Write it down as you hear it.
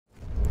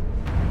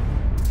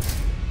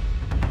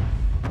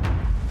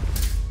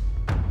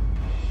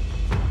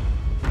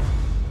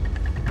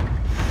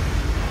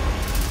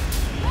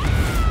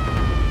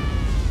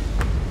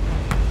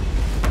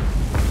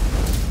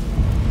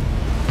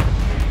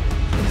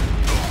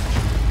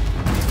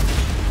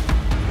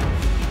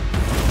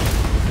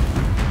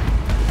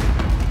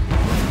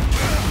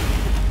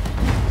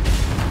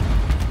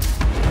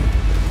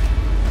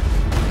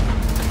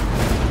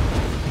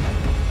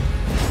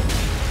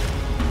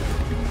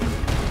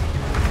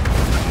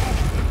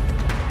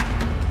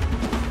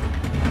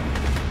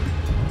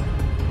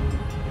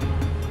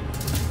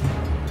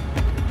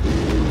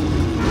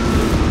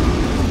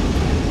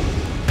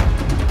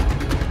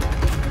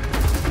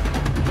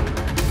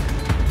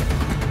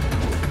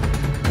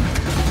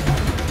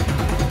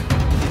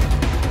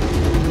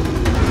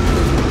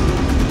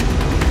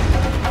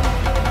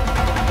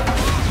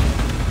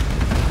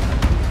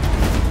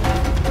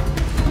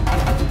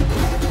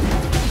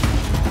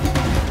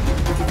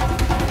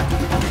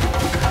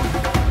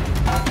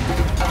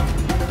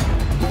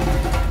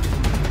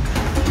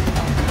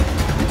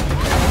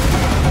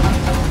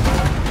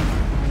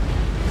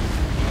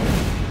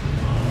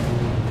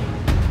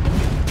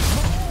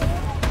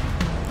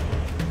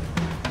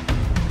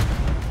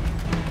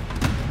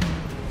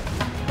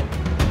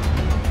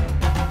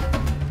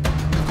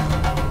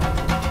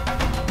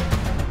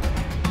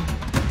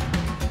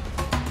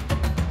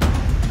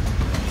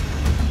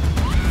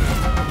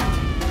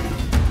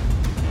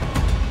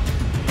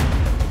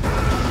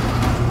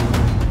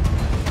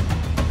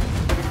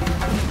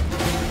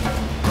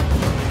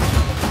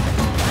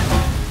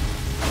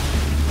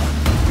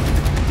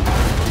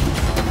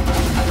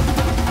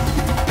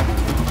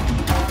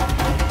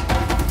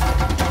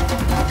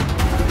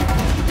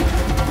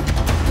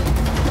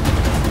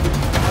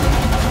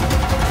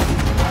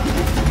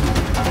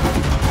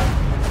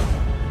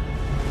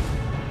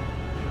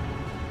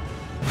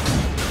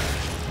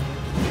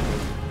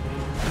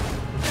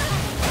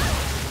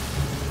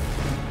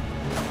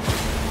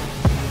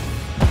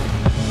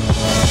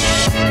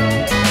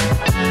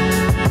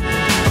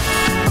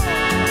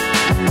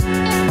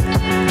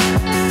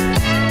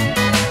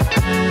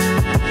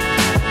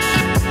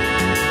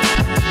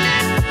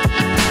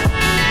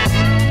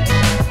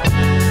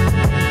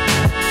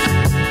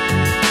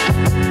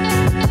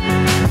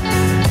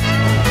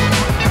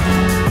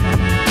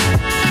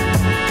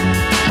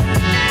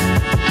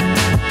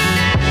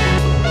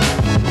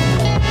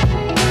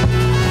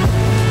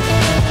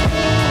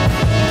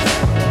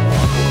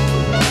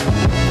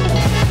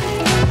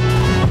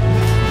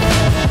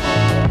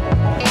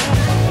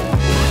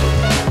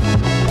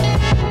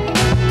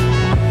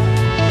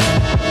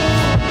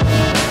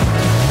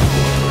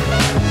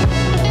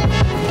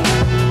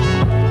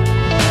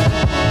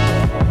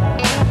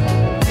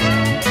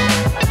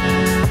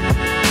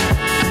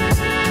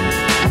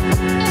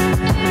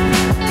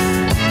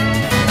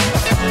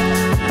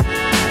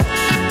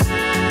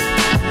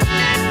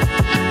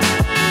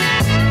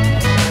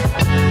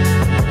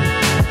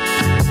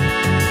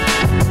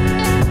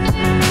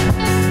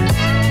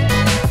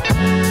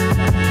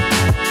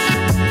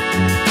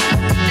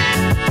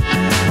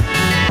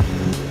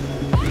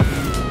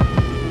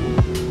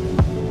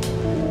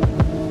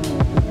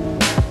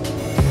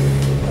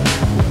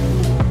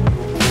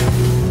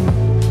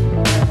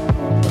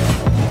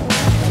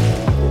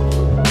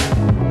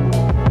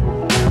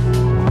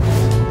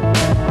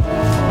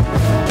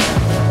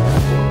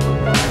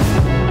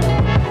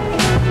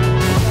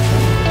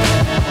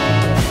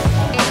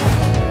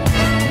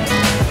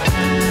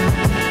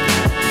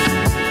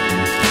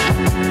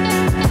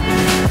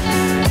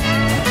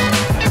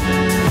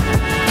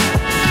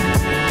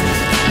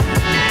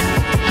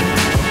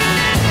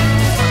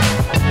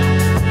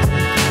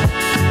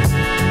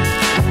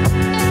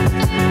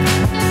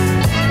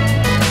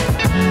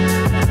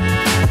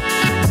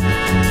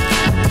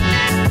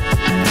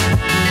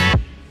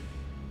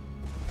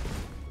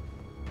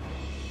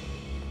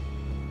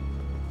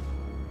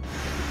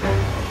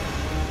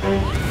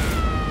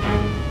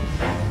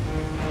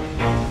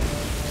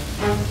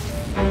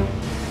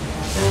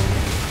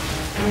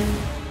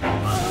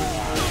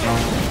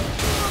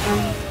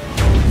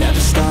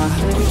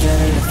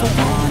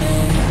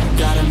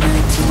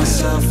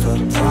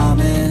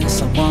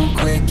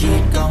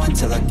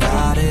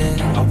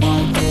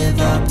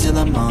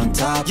I'm on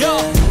top. Yo,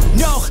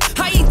 no,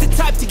 I ain't the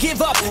type to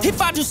give up. If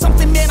I do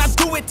something, man, I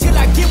do it till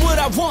I get what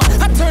I want.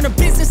 I turn a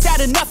business out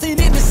of nothing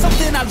into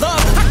something I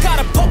love. I got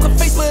a poker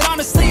face, but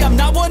honestly, I'm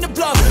not one to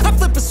bluff. I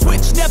flip a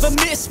switch, never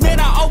miss, man,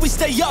 I always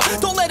stay up.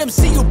 Don't let them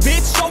see you,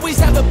 bitch, always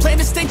have a plan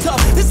to stay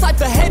tough. This life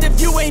ahead of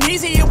you ain't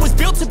easy, it was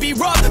built to be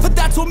rough. But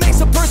that's what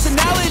makes a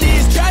personality,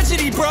 is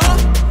tragedy,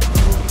 bruh.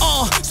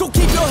 So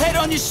keep your head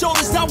on your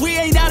shoulders. Now we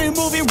ain't out here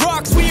moving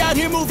rocks, we out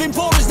here moving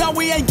boulders. Now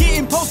we ain't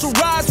getting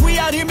posterized, we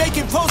out here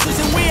making posters.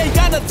 And we ain't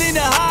got nothing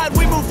to hide,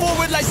 we move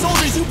forward like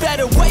soldiers. You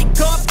better wake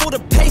up for the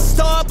pay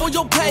stub, or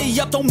you'll pay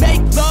up. Don't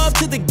make love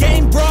to the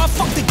game, bruh,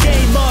 fuck the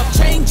game up.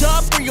 Change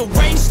up,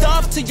 rearrange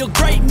stuff to your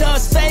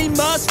greatness.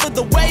 Famous for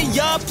the way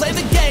up, play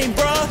the game,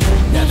 bruh.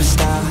 Never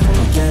stop,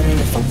 I'll get it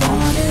if I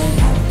want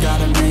it.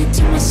 Gotta make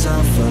to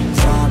myself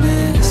a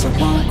promise. I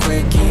won't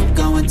quit, keep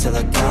going till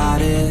I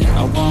got it.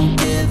 I won't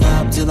give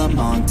up till I'm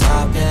on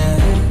top,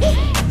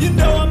 yeah. You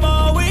know I'm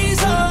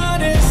always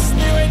honest,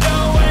 there ain't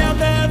no way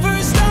I'm ever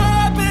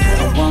stopping.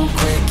 I won't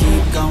quit,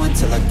 keep going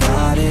till I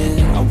got it.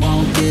 I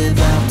won't give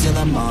up till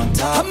I'm on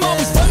top, I'm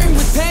always flirting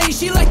with pain,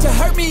 she like to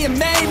hurt me and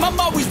maim. I'm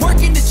always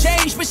working to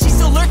change, but she's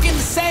still lurking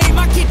the same.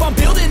 I keep on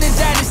building a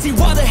dynasty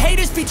while the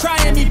haters be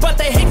trying me. But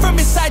they hate from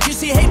inside, you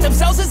see, hate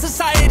themselves in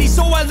society.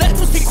 So I let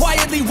them speak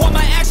quietly while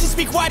my actions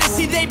speak wider.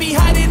 See, they be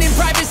hiding in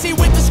privacy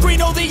with the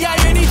screen, oh the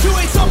irony. You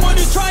ain't someone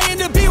who's trying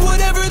to be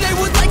whatever they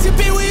would like to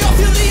be. We all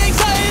feel the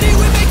anxiety,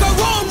 we make our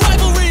own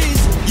rivalries.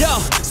 Yo,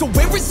 so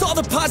where is all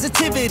the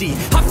positivity?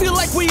 I feel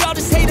like we all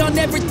just hate on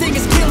everything,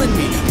 it's killing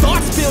me.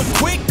 Thoughts build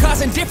quick,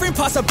 causing different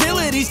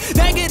possibilities.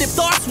 Negative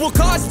thoughts will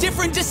cause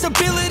different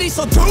disabilities.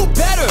 So do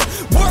better,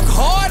 work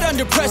hard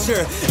under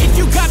pressure. If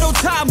you got no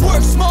time,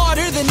 work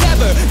smarter than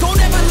ever. Don't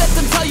ever let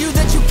them tell you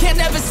that you can't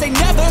never say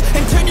never.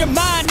 And turn your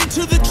mind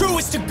into the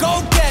truest to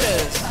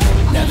go-getters.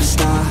 Never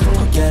stop,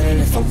 I'll get it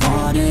if I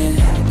want it.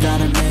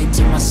 Gotta make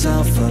to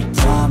myself a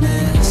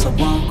promise. I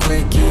won't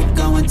quit, keep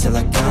going till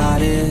I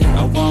got it.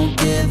 I won't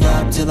give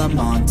up till I'm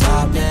on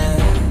top,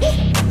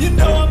 yeah. You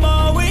know I'm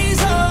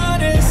always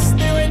honest,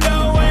 there ain't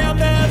no way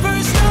I'm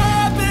ever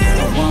stopping.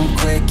 I won't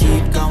quit,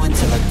 keep going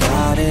till I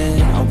got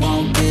it. I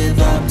won't give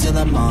up till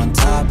I'm on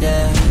top,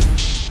 yeah.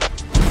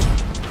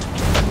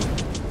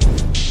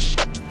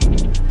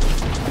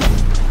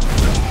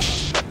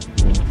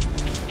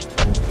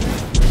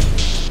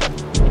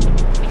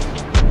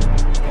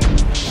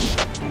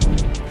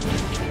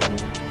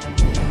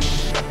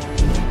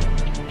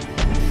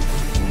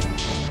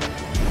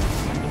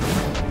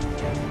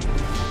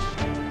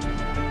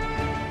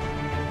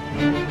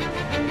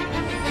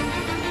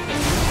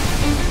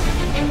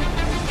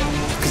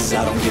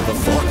 I don't give a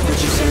fuck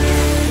what you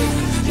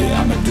say. Yeah,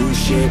 I'ma do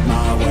shit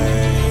my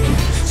way.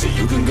 So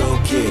you can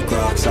go kick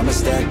rocks, I'ma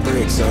stack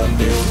bricks up,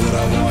 build what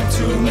I want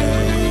to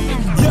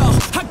make. Yo,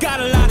 I got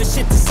a lot of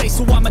shit to say,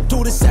 so I'ma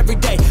do this every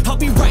day. I'll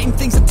be writing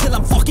things until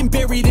I'm fucking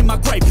buried in my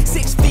grave.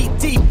 6 feet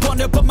deep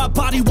under, but my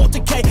body won't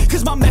decay.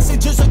 Cause my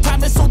messages are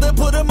timeless, so they'll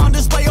put them on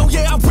display. Oh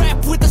yeah, I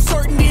rap with a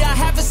certainty, I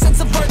have a sense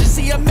of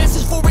urgency. A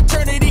message for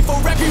eternity, for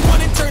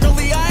everyone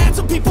internally. I had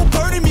some people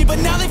burning me, but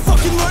now they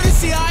fucking learn to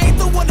see I ain't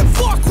the one to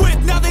fuck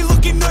with. Now they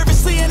looking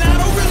nervously, and I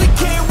don't really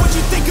care what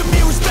you think of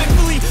me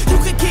respectfully. You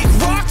can kick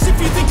rocks if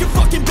you think you're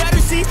fucking better,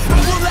 see. I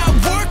will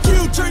outwork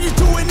you, turn you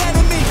to an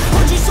enemy.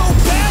 Hurt you so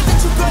bad that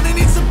you're gonna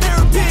need some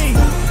therapy.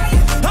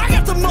 I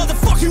got the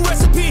motherfucking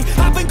recipe.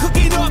 I've been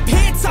cooking up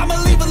hits, I'ma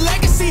leave a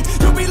legacy.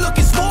 You'll be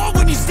looking small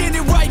when you're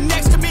standing right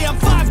next to me. I'm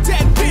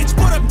 5'10", bitch,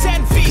 but I'm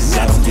 10 feet next to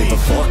me. I don't give a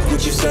fuck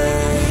what you say.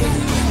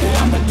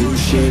 Yeah, I'ma do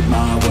shit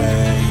my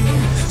way.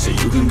 So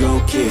you can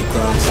go kick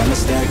rocks, I'ma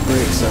stack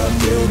bricks up,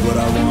 build what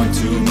I want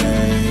to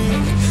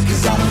make.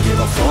 Cause I don't give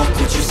a fuck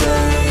what you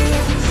say.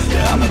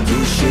 Yeah, I'ma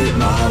do shit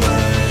my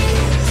way.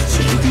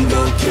 So you can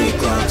go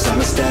kick rocks,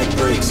 I'ma stack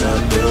bricks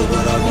up, build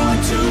what I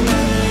want to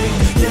make.